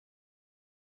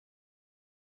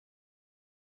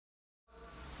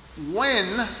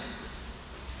when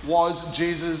was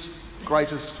Jesus'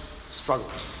 greatest struggle?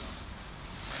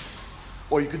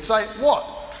 Or you could say, what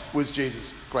was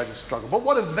Jesus' greatest struggle? But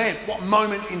what event, what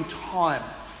moment in time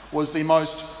was the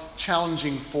most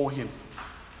challenging for him?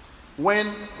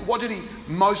 What did he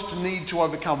most need to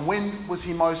overcome? When was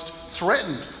he most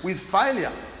threatened with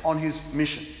failure on his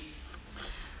mission?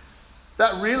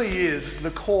 That really is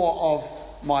the core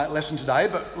of my lesson today,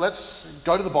 but let's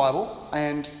go to the Bible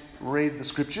and read the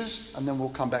scriptures, and then we'll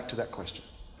come back to that question.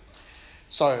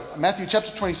 So, Matthew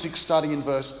chapter 26, starting in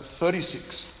verse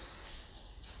 36.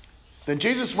 Then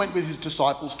Jesus went with his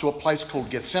disciples to a place called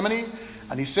Gethsemane,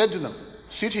 and he said to them,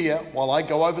 "Sit here while I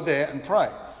go over there and pray."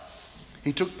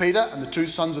 He took Peter and the two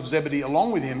sons of Zebedee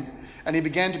along with him, and he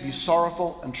began to be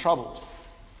sorrowful and troubled.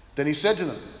 Then he said to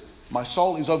them, "My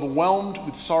soul is overwhelmed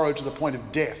with sorrow to the point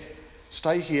of death.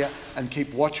 Stay here and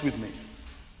keep watch with me."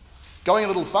 Going a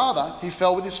little farther, he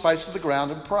fell with his face to the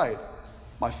ground and prayed,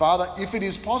 "My Father, if it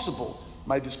is possible,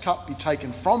 may this cup be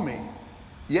taken from me,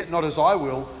 yet not as I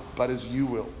will, but as you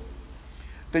will."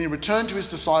 Then he returned to his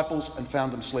disciples and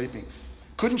found them sleeping.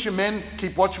 "Couldn't you men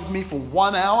keep watch with me for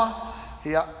 1 hour?"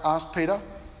 he asked Peter.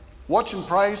 "Watch and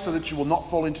pray so that you will not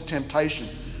fall into temptation.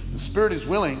 The spirit is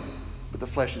willing, but the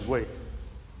flesh is weak."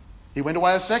 He went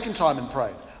away a second time and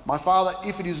prayed, "My Father,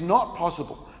 if it is not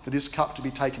possible for this cup to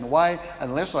be taken away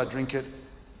unless I drink it,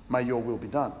 may your will be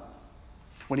done."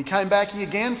 When he came back, he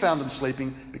again found them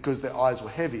sleeping because their eyes were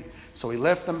heavy. So he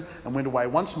left them and went away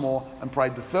once more and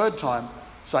prayed the third time,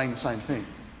 saying the same thing.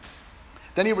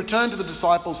 Then he returned to the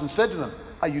disciples and said to them,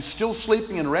 "Are you still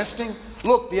sleeping and resting?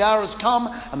 Look, the hour has come,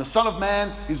 and the Son of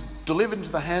Man is delivered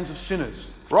into the hands of sinners.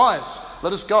 Rise,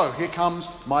 let us go. Here comes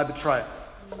my betrayer."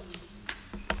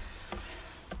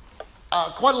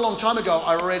 Quite a long time ago,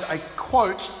 I read a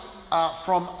quote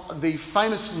from the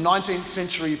famous 19th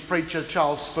century preacher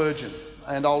Charles Spurgeon,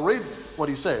 and I'll read what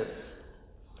he said.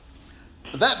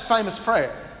 That famous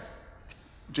prayer,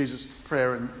 Jesus'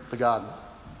 prayer in the garden,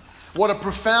 what a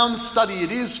profound study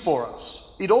it is for us.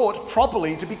 It ought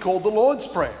properly to be called the Lord's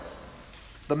Prayer.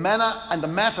 The manner and the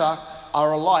matter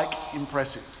are alike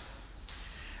impressive.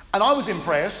 And I was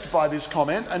impressed by this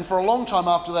comment, and for a long time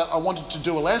after that I wanted to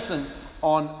do a lesson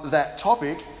on that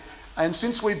topic. And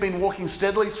since we've been walking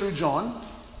steadily through John,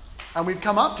 and we've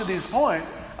come up to this point,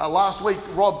 last week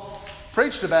Rob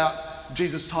preached about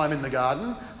Jesus' time in the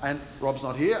garden, and Rob's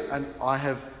not here, and I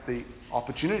have the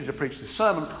opportunity to preach this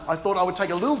sermon. I thought I would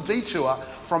take a little detour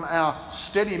from our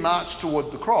steady march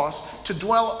toward the cross to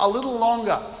dwell a little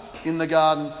longer in the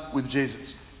garden with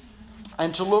Jesus,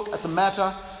 and to look at the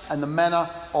matter and the manner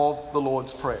of the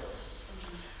Lord's Prayer.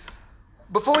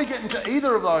 Before we get into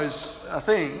either of those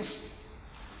things,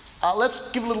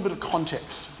 let's give a little bit of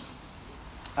context.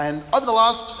 And over the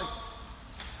last,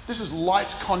 this is light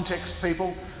context,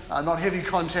 people, not heavy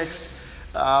context,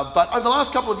 but over the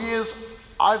last couple of years,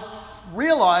 I've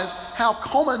realised how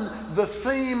common the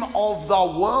theme of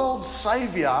the world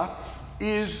saviour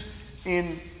is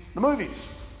in the movies.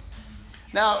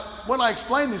 Now, when I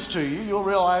explain this to you, you'll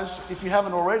realise, if you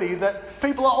haven't already, that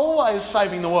people are always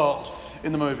saving the world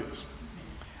in the movies.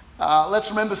 Let's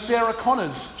remember Sarah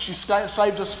Connors. She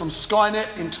saved us from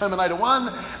Skynet in Terminator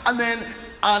 1, and then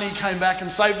Arnie came back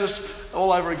and saved us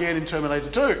all over again in Terminator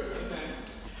 2.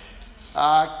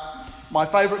 My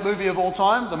favourite movie of all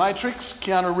time, The Matrix.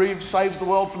 Keanu Reeves saves the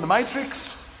world from The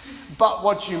Matrix. But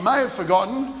what you may have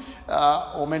forgotten,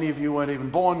 or many of you weren't even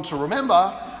born to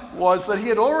remember, was that he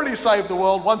had already saved the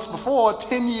world once before,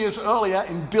 10 years earlier,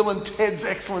 in Bill and Ted's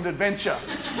Excellent Adventure.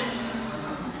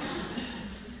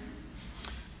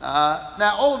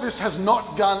 Now, all of this has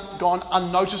not gone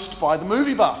unnoticed by the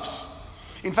movie buffs.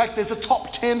 In fact, there's a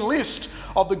top 10 list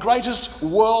of the greatest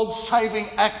world-saving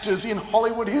actors in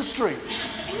Hollywood history.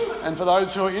 And for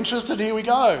those who are interested, here we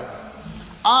go.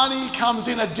 Arnie comes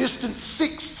in a distant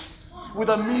 6th with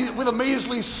a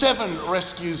measly 7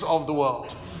 rescues of the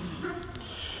world.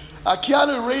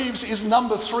 Keanu Reeves is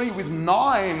number 3 with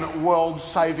 9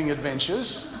 world-saving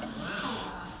adventures.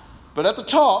 But at the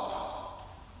top,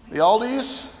 the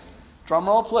oldies,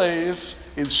 drumroll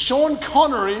please, is Sean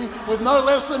Connery with no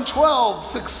less than 12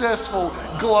 successful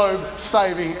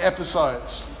globe-saving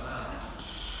episodes.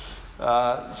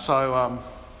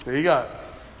 There you go.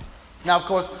 Now, of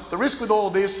course, the risk with all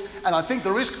of this, and I think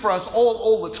the risk for us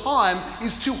all the time,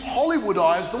 is to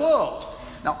Hollywoodize the world.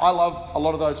 Now, I love a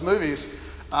lot of those movies,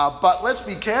 but let's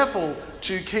be careful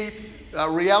to keep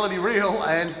reality real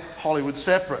and Hollywood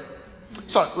separate.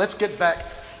 So let's get back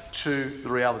to the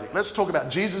reality. Let's talk about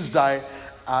Jesus' day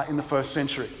in the 1st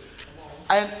century.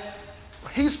 And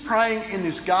he's praying in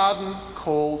this garden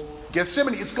called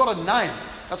Gethsemane. It's got a name.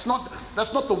 That's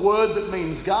not the word that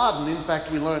means garden. In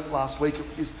fact, we learnt last week,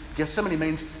 Gethsemane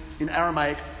means in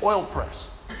Aramaic oil press.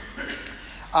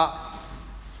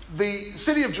 The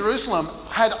city of Jerusalem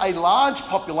had a large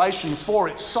population for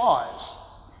its size.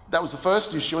 That was the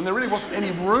first issue, and there really wasn't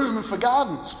any room for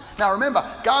gardens. Now remember,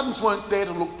 gardens weren't there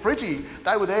to look pretty,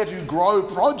 they were there to grow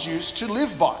produce to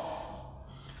live by.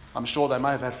 I'm sure they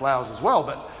may have had flowers as well,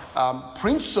 but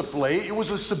principally it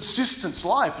was a subsistence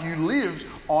life. You lived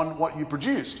on what you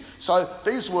produced. So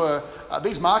these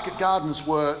market gardens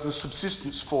were the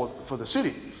subsistence for the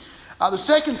city. The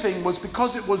second thing was,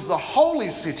 because it was the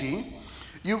holy city,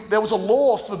 there was a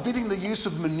law forbidding the use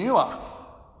of manure.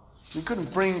 You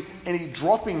couldn't bring any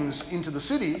droppings into the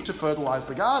city to fertilise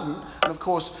the garden. And of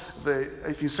course,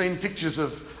 if you've seen pictures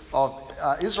of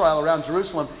Israel around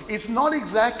Jerusalem, it's not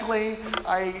exactly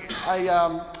a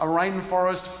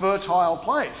rainforest fertile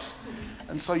place.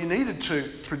 And so you needed to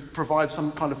provide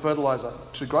some kind of fertiliser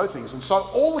to grow things. And so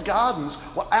all the gardens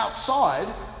were outside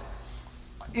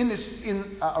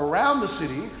around the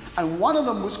city, and one of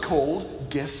them was called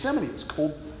Gethsemane. It's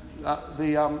called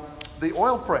the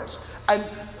oil press. And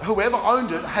whoever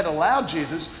owned it had allowed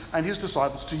Jesus and his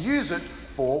disciples to use it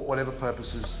for whatever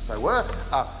purposes they were,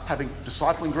 having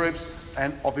discipling groups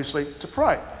and obviously to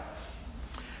pray.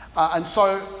 And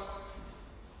so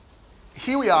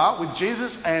here we are with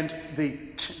Jesus and the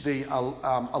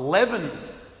 11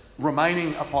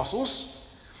 remaining apostles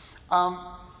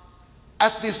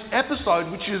at this episode,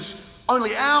 which is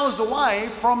only hours away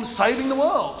from saving the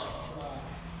world.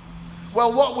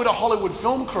 Well, what would a Hollywood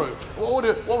film crew,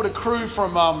 what would a crew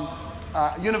from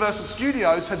Universal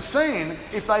Studios have seen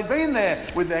if they'd been there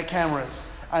with their cameras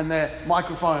and their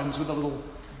microphones with a little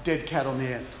dead cat on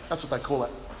the end? That's what they call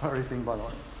that very thing, by the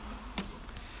way.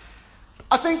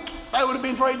 I think they would have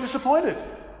been very disappointed.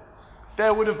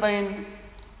 There would have been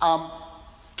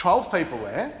 12 people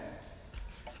there,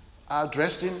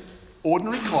 dressed in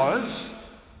ordinary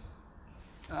clothes.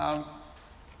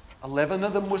 11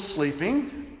 of them were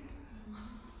sleeping,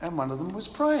 and one of them was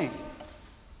praying.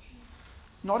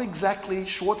 Not exactly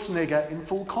Schwarzenegger in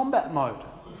full combat mode.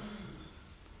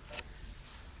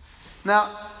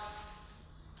 Now,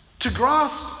 to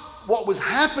grasp what was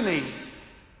happening,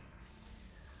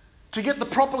 to get the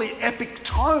properly epic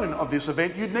tone of this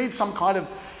event, you'd need some kind of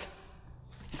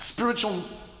spiritual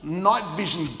night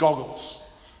vision goggles,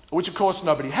 which of course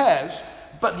nobody has,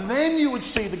 but then you would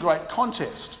see the great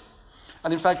contest.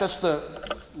 And in fact, that's the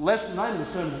name of the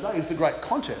sermon today, is the great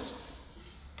contest.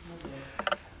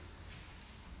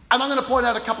 And I'm going to point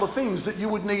out a couple of things that you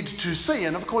would need to see.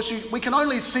 And of course, we can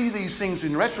only see these things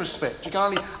in retrospect. You can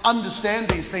only understand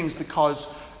these things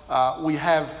because we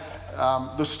have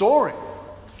the story,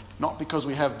 not because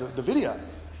we have the video.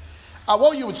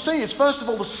 What you would see is, first of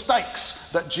all, the stakes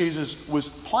that Jesus was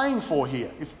playing for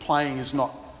here, if playing is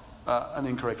not an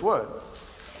incorrect word.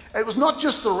 It was not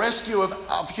just the rescue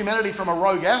of humanity from a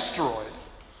rogue asteroid.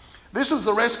 This was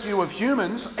the rescue of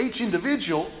humans, each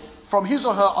individual, from his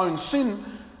or her own sin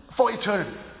for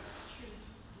eternity.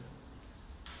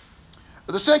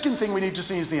 The second thing we need to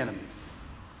see is the enemy.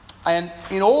 And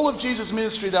in all of Jesus'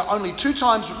 ministry, there are only 2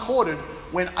 times recorded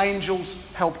when angels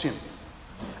helped him.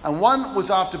 And one was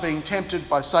after being tempted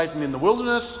by Satan in the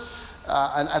wilderness.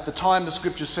 And at the time, the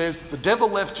scripture says that the devil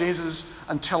left Jesus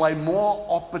until a more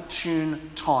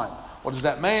opportune time. What does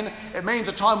that mean? It means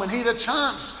a time when he had a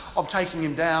chance of taking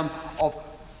him down, of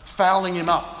fouling him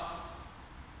up.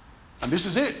 And this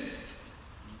is it.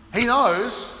 He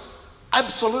knows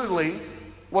absolutely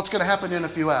what's going to happen in a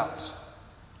few hours.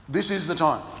 This is the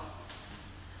time.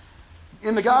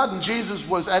 In the garden, Jesus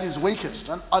was at his weakest.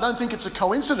 And I don't think it's a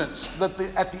coincidence that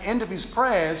at the end of his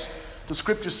prayers, the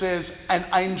scripture says, an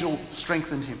angel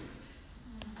strengthened him.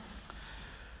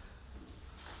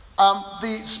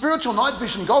 The spiritual night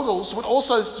vision goggles would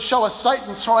also show us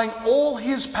Satan throwing all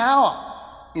his power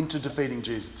into defeating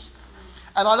Jesus.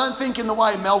 And I don't think in the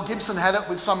way Mel Gibson had it,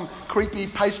 with some creepy,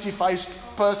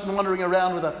 pasty-faced person wandering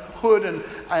around with a hood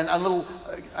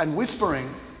and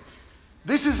whispering.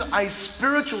 This is a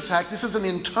spiritual attack. This is an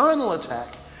internal attack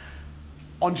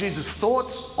on Jesus'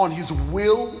 thoughts, on his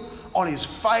will, on his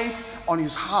faith, on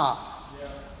his heart. Yeah.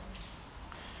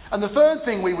 And the third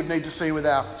thing we would need to see with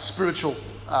our spiritual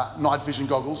night vision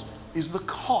goggles is the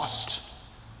cost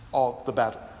of the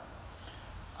battle.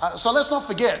 So let's not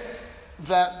forget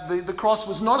that the cross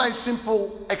was not a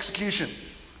simple execution,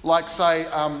 like, say,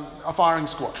 a firing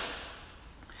squad.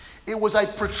 It was a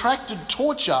protracted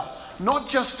torture, not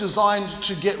just designed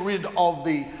to get rid of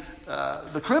the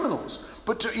criminals,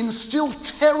 but to instill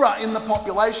terror in the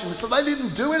population so they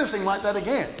didn't do anything like that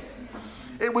again.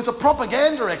 It was a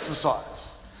propaganda exercise.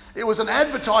 It was an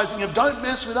advertising of don't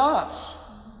mess with us.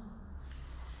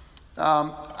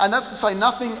 And that's to say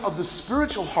nothing of the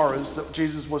spiritual horrors that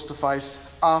Jesus was to face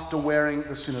after wearing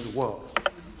the sin of the world.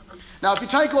 Now, if you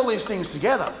take all these things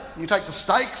together, you take the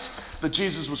stakes that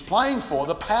Jesus was playing for,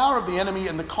 the power of the enemy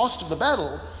and the cost of the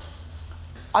battle,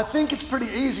 I think it's pretty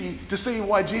easy to see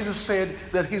why Jesus said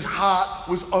that his heart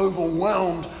was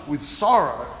overwhelmed with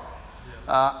sorrow.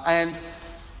 A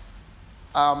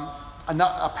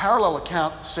parallel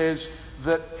account says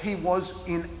that he was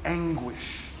in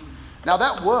anguish. Now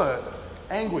that word,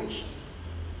 anguish,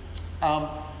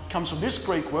 comes from this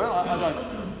Greek word.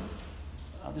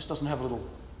 This doesn't have a little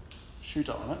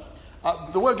shooter on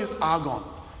it. The word is argon.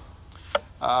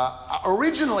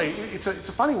 Originally, it's a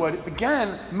funny word. It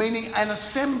began meaning an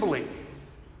assembly.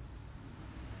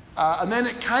 And then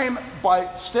it came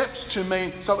by steps to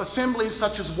mean, so assemblies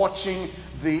such as watching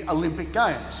the Olympic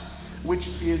Games, which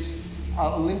is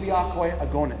Olympiakoi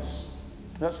Agonis.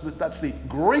 That's the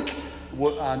Greek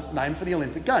name for the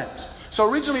Olympic Games. So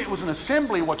originally it was an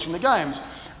assembly watching the games,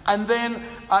 and then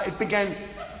it began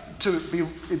to be,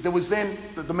 there was then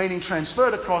the meaning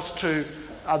transferred across to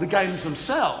the games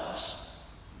themselves,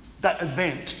 that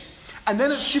event. And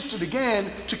then it shifted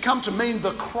again to come to mean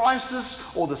the crisis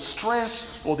or the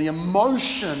stress or the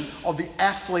emotion of the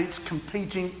athletes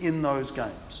competing in those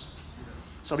games.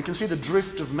 So we can see the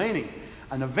drift of meaning.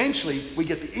 And eventually we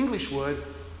get the English word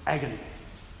agony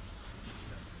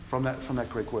from that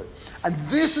Greek word. And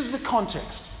this is the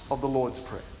context of the Lord's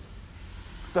Prayer.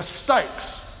 The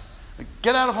stakes.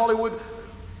 Get out of Hollywood.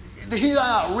 Here they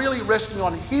are, really resting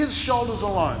on his shoulders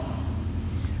alone.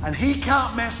 And he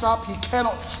can't mess up. He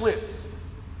cannot slip.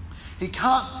 He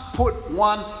can't put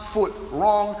one foot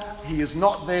wrong. He is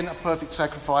not then a perfect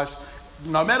sacrifice.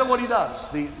 No matter what he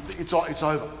does, it's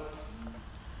over.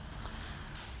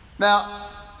 Now,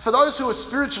 for those who are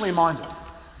spiritually minded,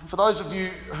 for those of you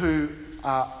who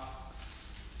have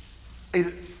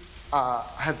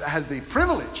had the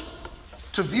privilege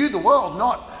to view the world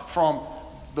not from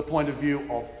the point of view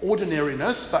of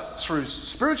ordinariness, but through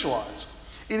spiritual eyes,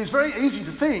 it is very easy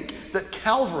to think that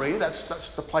Calvary, that's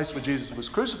the place where Jesus was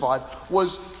crucified,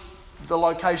 was the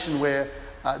location where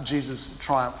Jesus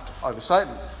triumphed over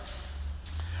Satan.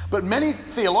 But many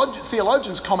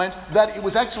theologians comment that it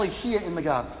was actually here in the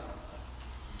garden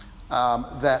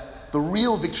that the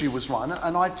real victory was won,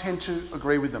 and I tend to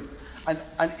agree with them. And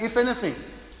if anything,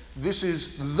 this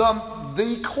is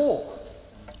the core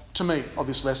to me of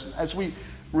this lesson. As we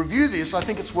review this, I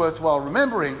think it's worthwhile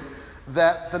remembering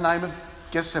that the name of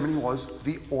Gethsemane was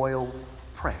the oil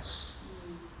press.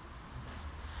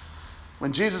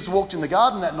 When Jesus walked in the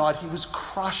garden that night, he was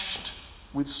crushed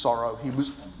with sorrow. He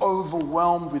was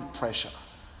overwhelmed with pressure.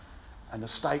 And the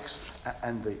stakes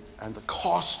and the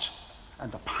cost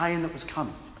and the pain that was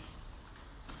coming.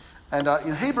 And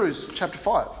in Hebrews chapter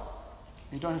 5,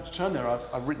 you don't have to turn there,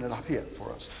 I've written it up here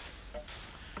for us.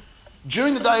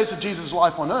 During the days of Jesus'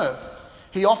 life on earth,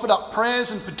 he offered up prayers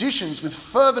and petitions with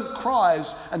fervent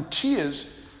cries and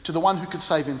tears to the one who could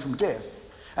save him from death.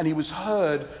 And he was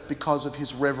heard because of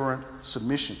his reverent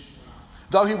submission.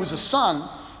 Though he was a son,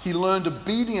 he learned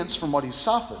obedience from what he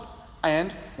suffered.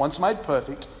 And, once made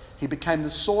perfect, he became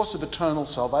the source of eternal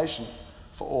salvation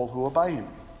for all who obey him.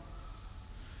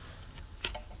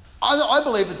 I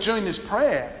believe that during this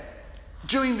prayer,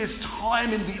 during this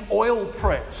time in the oil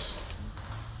press,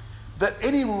 that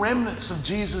any remnants of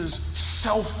Jesus'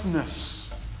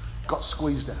 selfness got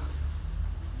squeezed out.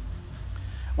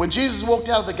 When Jesus walked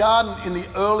out of the garden in the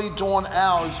early dawn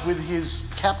hours with his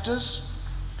captors,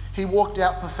 he walked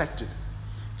out perfected.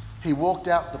 He walked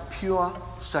out the pure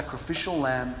sacrificial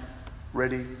lamb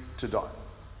ready to die.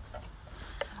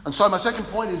 And so my second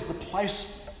point is the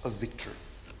place of victory.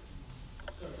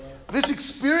 This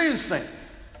experience then,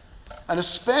 and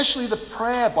especially the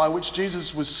prayer by which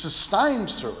Jesus was sustained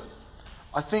through it,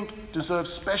 I think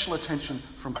deserves special attention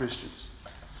from Christians.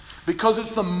 Because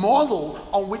it's the model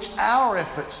on which our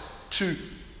efforts to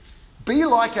be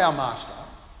like our Master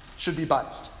should be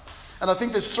based. And I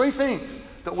think there's three things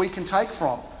that we can take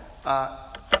from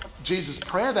Jesus'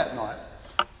 prayer that night.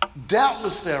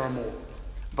 Doubtless there are more,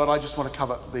 but I just want to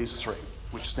cover these three,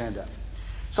 which stand out.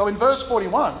 So in verse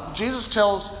 41, Jesus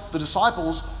tells the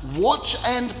disciples, watch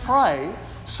and pray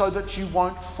so that you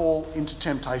won't fall into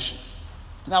temptation.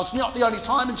 Now, it's not the only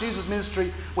time in Jesus'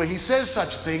 ministry where he says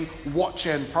such a thing, watch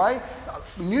and pray,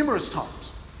 numerous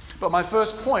times. But my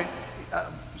first point,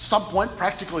 sub-point,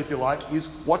 practical if you like, is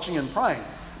watching and praying.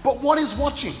 But what is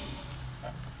watching?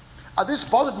 This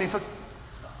bothered me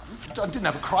I didn't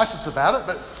have a crisis about it,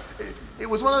 but it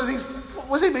was one of the things,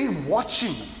 what does he mean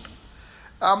watching?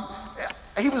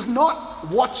 He was not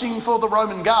watching for the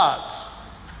Roman guards.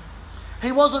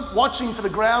 He wasn't watching for the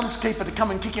groundskeeper to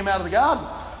come and kick him out of the garden.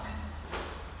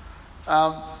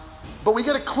 But we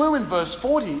get a clue in verse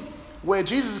 40 where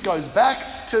Jesus goes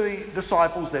back to the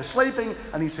disciples. They're sleeping,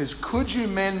 and he says, "Could you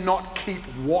men not keep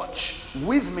watch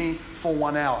with me for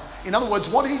 1 hour?" In other words,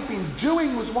 what he'd been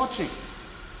doing was watching.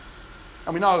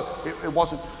 And we know it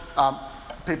wasn't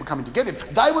people coming to get him.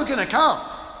 They were going to come.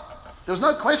 There was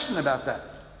no question about that.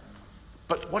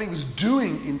 But what he was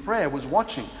doing in prayer was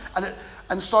watching.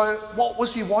 And so what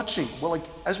was he watching? Well, like,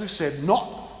 as we've said,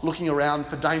 not looking around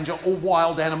for danger or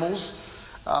wild animals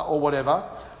or whatever,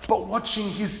 but watching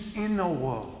his inner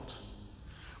world.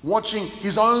 Watching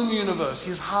his own universe,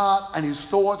 his heart and his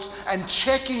thoughts, and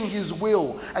checking his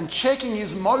will and checking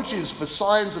his motives for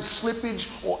signs of slippage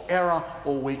or error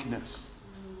or weakness.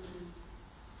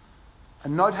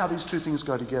 And note how these two things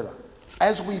go together.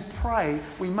 As we pray,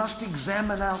 we must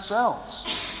examine ourselves.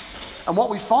 And what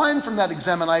we find from that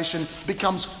examination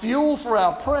becomes fuel for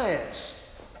our prayers.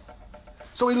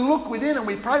 So we look within and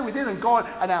we pray within, and God,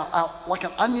 and our like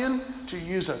an onion, to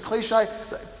use a cliche,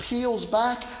 that peels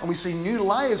back, and we see new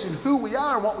layers in who we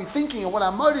are and what we're thinking and what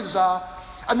our motives are.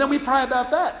 And then we pray about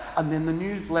that, and then the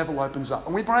new level opens up.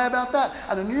 And we pray about that,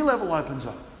 and a new level opens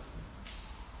up.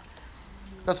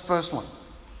 That's the first one.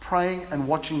 Praying and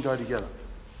watching go together.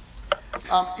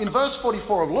 In verse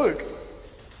 44 of Luke,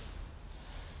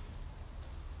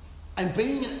 "And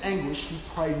being in anguish, he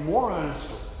prayed more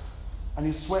earnestly, and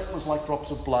his sweat was like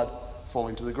drops of blood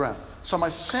falling to the ground." So my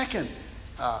second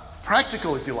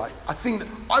practical, if you like, a thing that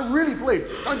I really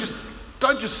believe,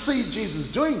 don't just see Jesus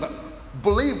doing, but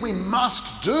believe we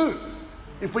must do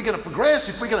if we're going to progress,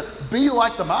 if we're going to be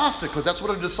like the Master, because that's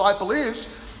what a disciple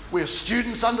is. We're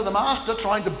students under the Master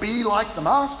trying to be like the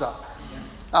Master.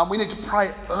 We need to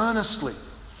pray earnestly.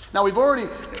 Now he was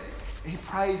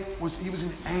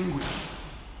in anguish.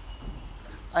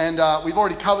 And we've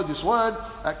already covered this word.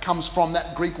 It comes from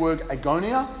that Greek word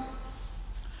agonia.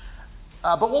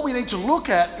 But what we need to look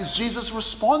at is Jesus'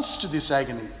 response to this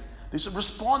agony, this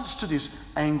response to this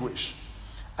anguish.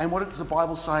 And what does the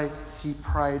Bible say? He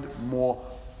prayed more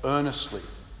earnestly.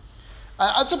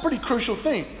 That's a pretty crucial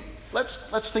thing.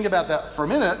 Let's think about that for a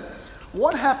minute.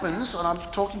 What happens, and I'm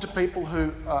talking to people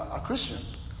who are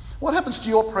Christians, what happens to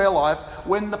your prayer life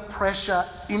when the pressure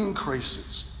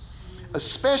increases?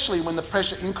 Especially when the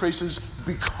pressure increases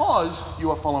because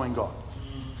you are following God.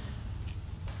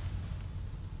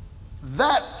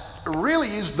 That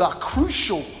really is the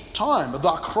crucial time,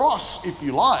 the cross, if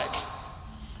you like.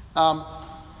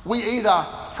 We either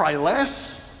pray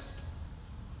less,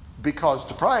 because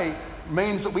to pray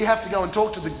means that we have to go and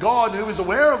talk to the God who is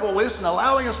aware of all this and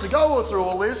allowing us to go through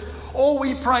all this, or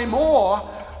we pray more,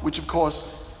 which of course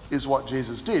is what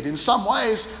Jesus did. In some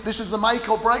ways, this is the make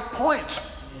or break point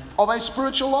of a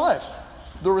spiritual life.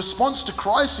 The response to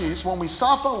crises, when we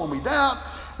suffer, when we doubt,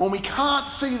 when we can't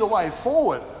see the way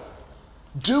forward,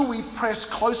 do we press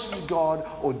closer to God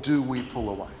or do we pull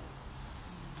away?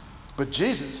 But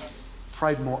Jesus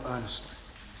prayed more earnestly.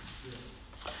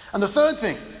 And the third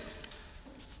thing,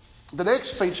 the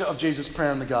next feature of Jesus'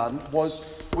 prayer in the garden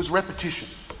was repetition.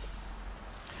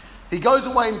 He goes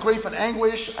away in grief and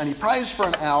anguish, and he prays for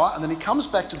an hour, and then he comes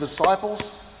back to the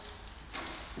disciples.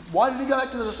 Why did he go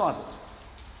back to the disciples?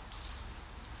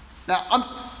 Now,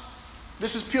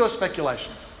 this is pure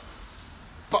speculation,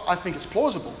 but I think it's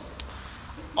plausible.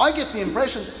 I get the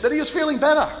impression that he was feeling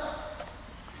better.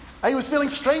 He was feeling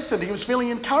strengthened. He was feeling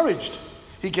encouraged.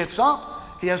 He gets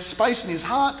up. He has space in his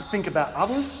heart to think about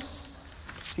others.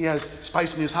 He has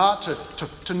space in his heart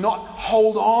to not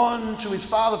hold on to his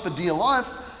Father for dear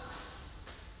life.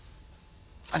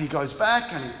 And he goes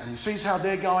back and he sees how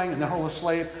they're going, and they're all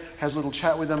asleep, has a little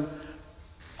chat with them.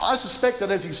 I suspect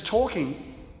that as he's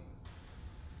talking,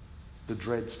 the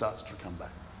dread starts to come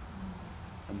back.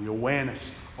 And the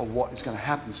awareness of what is going to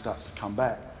happen starts to come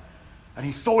back. And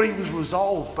he thought he was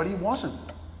resolved, but he wasn't.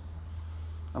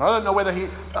 And I don't know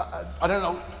I don't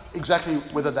know exactly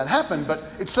whether that happened, but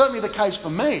it's certainly the case for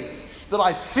me that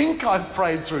I think I've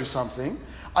prayed through something.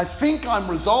 I think I'm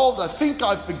resolved. I think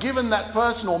I've forgiven that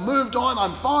person or moved on.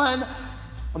 I'm fine.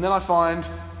 And then I find,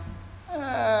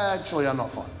 actually, I'm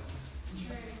not fine.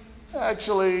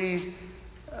 Actually,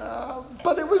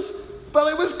 but it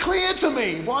was clear to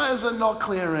me. Why is it not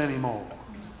clear anymore?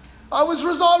 I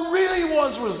really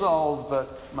was resolved,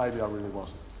 but maybe I really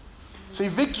wasn't. See,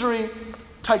 victory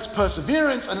takes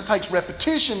perseverance and it takes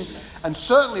repetition, and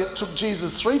certainly it took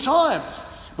Jesus 3 times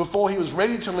before he was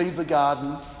ready to leave the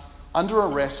garden under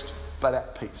arrest, but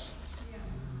at peace.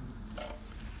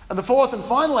 And the fourth and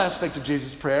final aspect of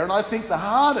Jesus' prayer, and I think the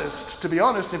hardest, to be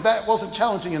honest, if that wasn't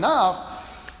challenging enough,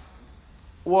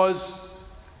 was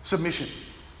submission.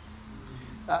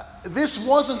 This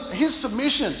wasn't, his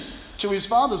submission to his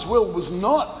Father's will was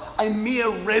not a mere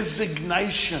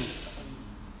resignation.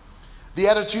 The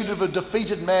attitude of a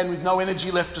defeated man with no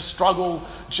energy left to struggle,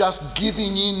 just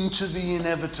giving in to the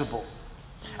inevitable.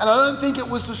 And I don't think it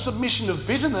was the submission of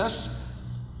bitterness,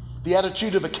 the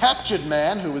attitude of a captured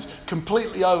man who was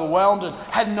completely overwhelmed and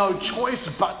had no choice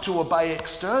but to obey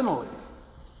externally.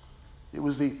 It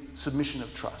was the submission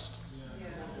of trust.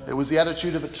 It was the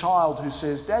attitude of a child who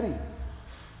says, "Daddy,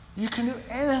 you can do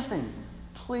anything.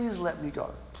 Please let me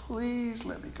go. Please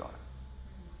let me go.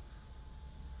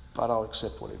 But I'll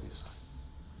accept whatever you say."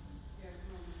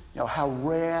 You know, how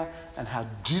rare and how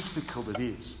difficult it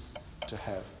is to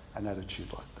have an attitude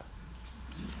like that.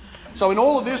 So in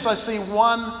all of this, I see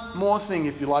one more thing,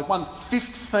 if you like, one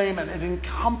fifth theme, and it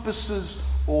encompasses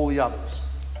all the others.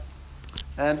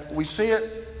 And we see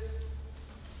it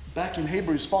back in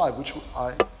Hebrews 5, which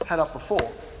I had up before.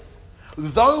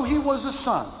 Though he was a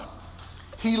son,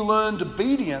 he learned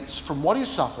obedience from what he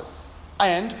suffered,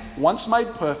 and once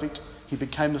made perfect, he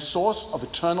became the source of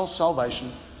eternal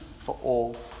salvation for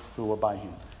all who obey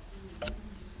him.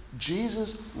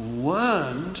 Jesus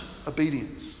learned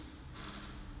obedience.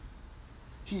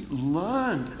 He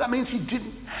learned. That means he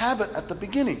didn't have it at the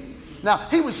beginning. Now,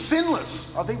 he was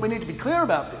sinless. I think we need to be clear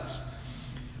about this.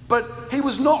 But he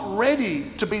was not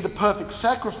ready to be the perfect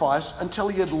sacrifice until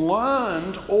he had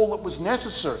learned all that was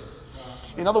necessary.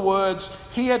 In other words,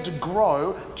 he had to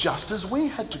grow just as we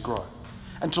had to grow,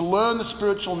 and to learn the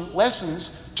spiritual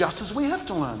lessons just as we have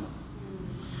to learn them.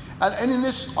 And in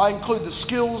this, I include the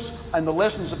skills and the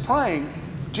lessons of praying.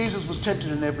 Jesus was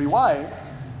tempted in every way,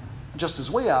 just as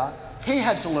we are. He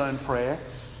had to learn prayer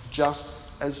just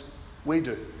as we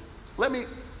do. Let me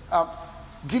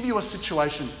give you a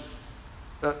situation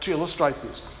to illustrate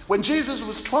this. When Jesus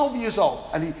was 12 years old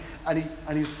and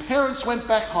his parents went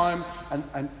back home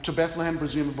and to Bethlehem,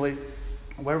 presumably,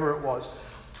 wherever it was,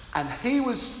 and he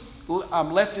was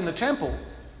left in the temple,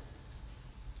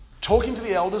 talking to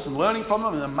the elders and learning from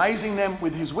them and amazing them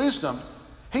with his wisdom,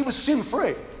 he was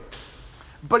sin-free.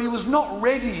 But he was not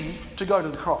ready to go to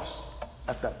the cross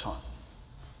at that time.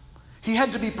 He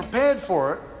had to be prepared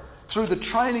for it through the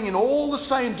training in all the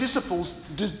same disciplines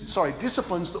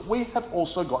that we have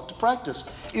also got to practice,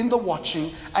 in the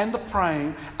watching and the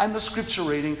praying and the scripture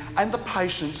reading and the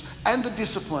patience and the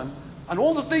discipline and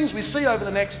all the things we see over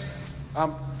the next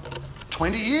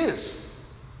 20 years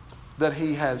that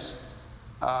he has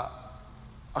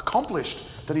accomplished,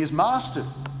 that he has mastered.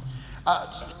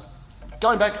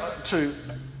 Going back to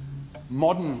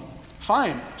modern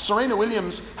fame, Serena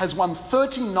Williams has won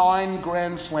 39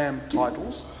 Grand Slam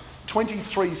titles,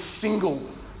 23 single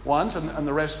ones, and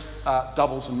the rest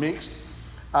doubles and mixed,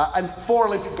 and 4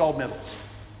 Olympic gold medals.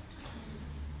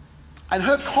 And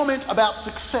her comment about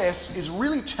success is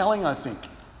really telling, I think.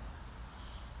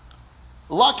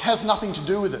 Luck has nothing to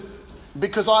do with it,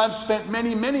 because I have spent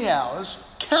many, many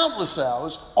hours, countless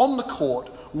hours, on the court,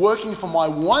 working for my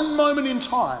one moment in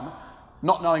time,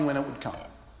 not knowing when it would come.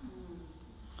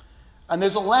 And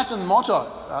there's a Latin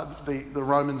motto, the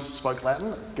Romans spoke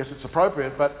Latin, I guess it's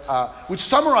appropriate, but which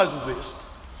summarises this: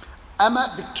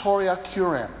 amat victoria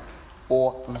curam,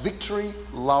 or victory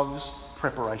loves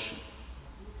preparation.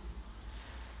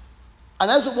 And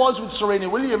as it was with Serena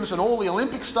Williams and all the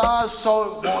Olympic stars,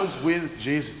 so it was with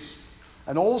Jesus.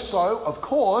 And also, of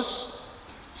course,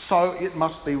 so it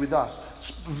must be with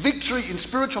us. Victory in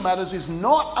spiritual matters is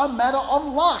not a matter of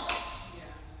luck.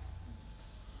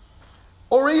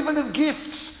 Or even of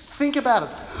gifts. Think about it.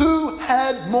 Who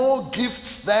had more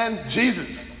gifts than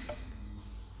Jesus?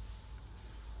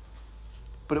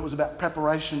 But it was about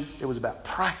preparation. It was about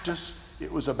practice.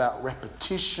 It was about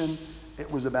repetition. It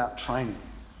was about training.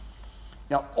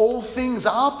 Now, all things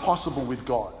are possible with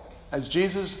God, as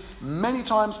Jesus many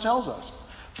times tells us.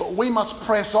 But we must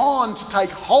press on to take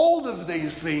hold of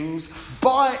these things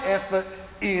by effort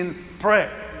in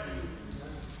prayer.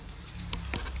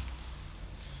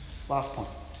 Last point.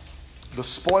 The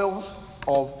spoils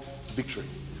of victory.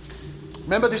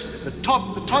 Remember this, the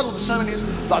title of the sermon is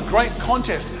The Great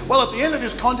Contest. Well, at the end of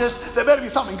this contest, there better be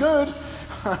something good.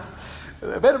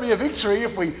 There better be a victory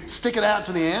if we stick it out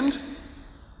to the end.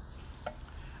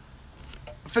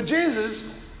 For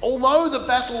Jesus, although the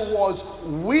battle was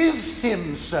with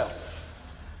himself,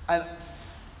 and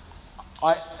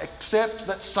I accept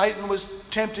that Satan was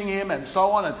tempting him and so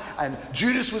on, and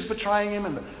Judas was betraying him,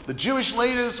 and the Jewish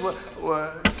leaders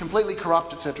were completely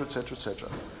corrupt, etc., etc., etc.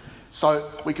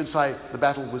 So we could say the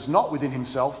battle was not within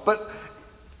himself, but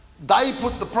they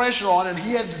put the pressure on and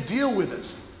he had to deal with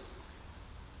it.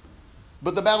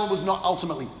 But the battle was not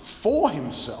ultimately for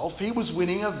himself. He was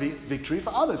winning a victory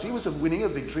for others. He was winning a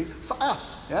victory for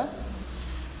us. Yeah?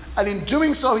 And in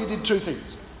doing so, he did two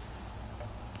things.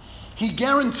 He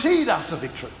guaranteed us a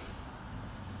victory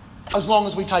as long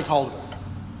as we take hold of it.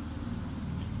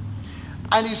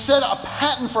 And he set a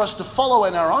pattern for us to follow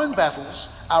in our own battles,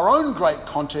 our own great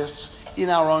contests, in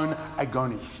our own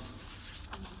agony.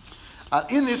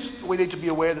 In this, we need to be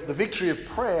aware that the victory of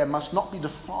prayer must not be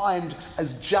defined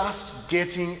as just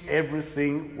getting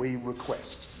everything we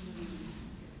request.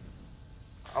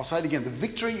 I'll say it again. The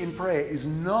victory in prayer is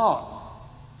not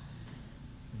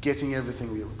getting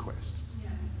everything we request.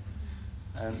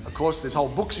 And of course, there's whole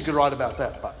books you could write about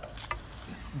that. But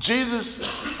Jesus,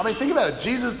 think about it.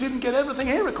 Jesus didn't get everything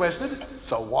he requested,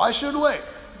 so why should we?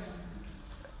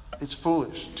 It's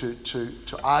foolish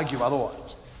to argue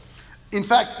otherwise. In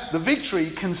fact, the victory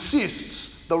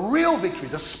consists, the real victory,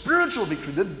 the spiritual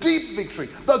victory, the deep victory,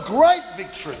 the great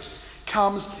victory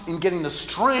comes in getting the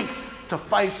strength to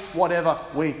face whatever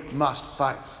we must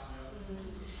face.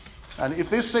 And if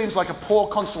this seems like a poor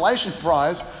consolation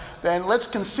prize, then let's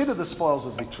consider the spoils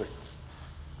of victory.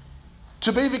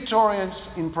 To be victorious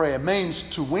in prayer means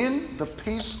to win the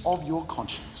peace of your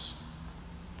conscience.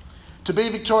 To be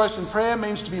victorious in prayer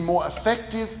means to be more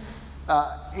effective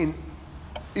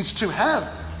is to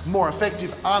have more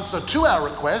effective answer to our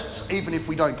requests, even if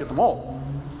we don't get them all.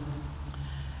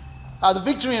 The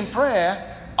victory in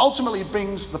prayer ultimately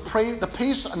brings the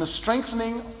peace and the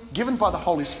strengthening given by the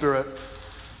Holy Spirit,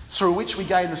 through which we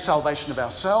gain the salvation of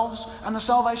ourselves and the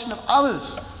salvation of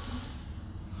others.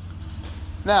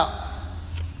 Now,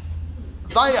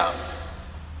 they are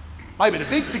maybe the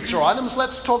big picture items.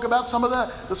 Let's talk about some of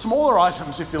the smaller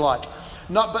items, if you like.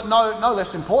 No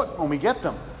less important when we get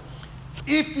them.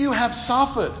 If you have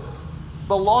suffered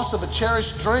the loss of a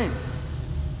cherished dream,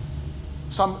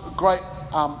 some great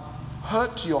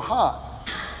hurt to your heart,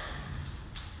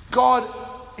 God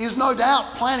is no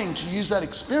doubt planning to use that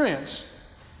experience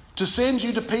to send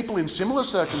you to people in similar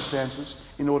circumstances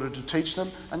in order to teach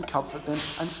them and comfort them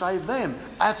and save them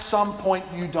at some point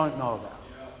you don't know about.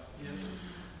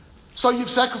 So you've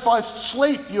sacrificed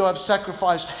sleep, you have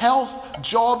sacrificed health,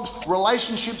 jobs,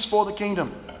 relationships for the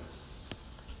kingdom.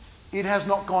 It has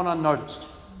not gone unnoticed.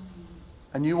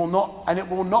 And it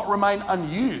will not remain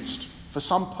unused for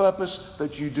some purpose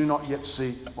that you do not yet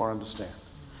see or understand.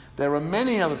 There are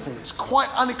many other things, quite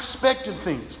unexpected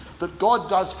things, that God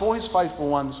does for his faithful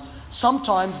ones,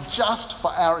 sometimes just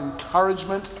for our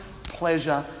encouragement,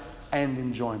 pleasure, and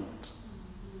enjoyment.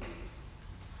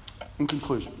 In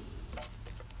conclusion,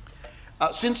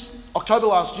 since October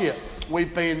last year,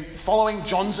 we've been following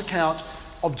John's account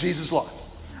of Jesus' life.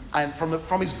 And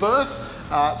from his birth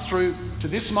through to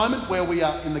this moment where we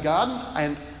are in the garden,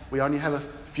 and we only have a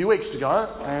few weeks to go,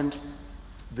 and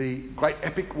the great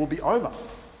epic will be over.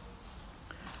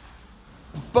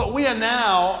 But we are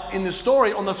now in the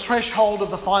story on the threshold of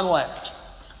the final act,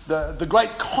 the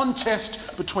great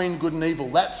contest between good and evil,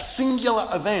 that singular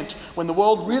event when the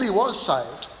world really was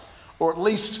saved, or at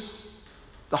least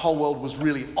the whole world was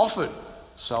really offered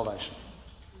salvation.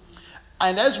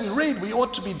 And as we read, we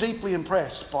ought to be deeply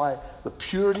impressed by the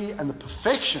purity and the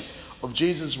perfection of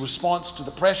Jesus' response to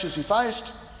the pressures he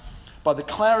faced, by the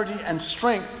clarity and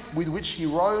strength with which he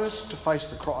rose to face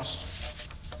the cross.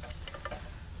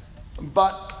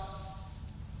 But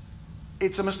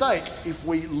it's a mistake if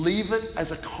we leave it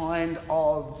as a kind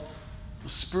of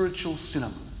spiritual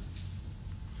cinema.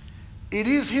 It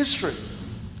is history,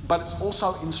 but it's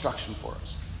also instruction for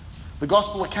us. The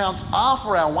gospel accounts are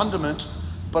for our wonderment,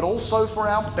 but also for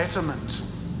our betterment.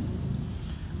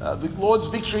 The Lord's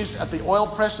victories at the oil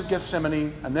press of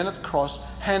Gethsemane and then at the cross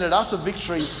handed us a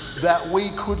victory that we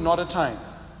could not attain.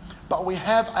 But we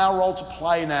have our role to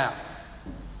play now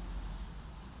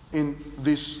in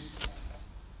this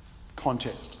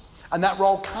contest. And that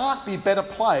role can't be better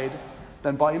played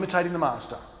than by imitating the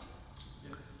Master,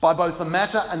 by both the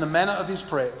matter and the manner of his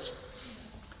prayers,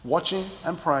 watching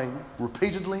and praying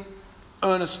repeatedly,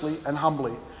 earnestly and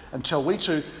humbly, until we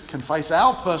too can face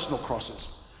our personal crosses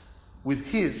with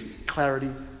his clarity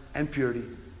and purity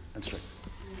and strength.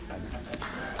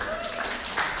 Amen.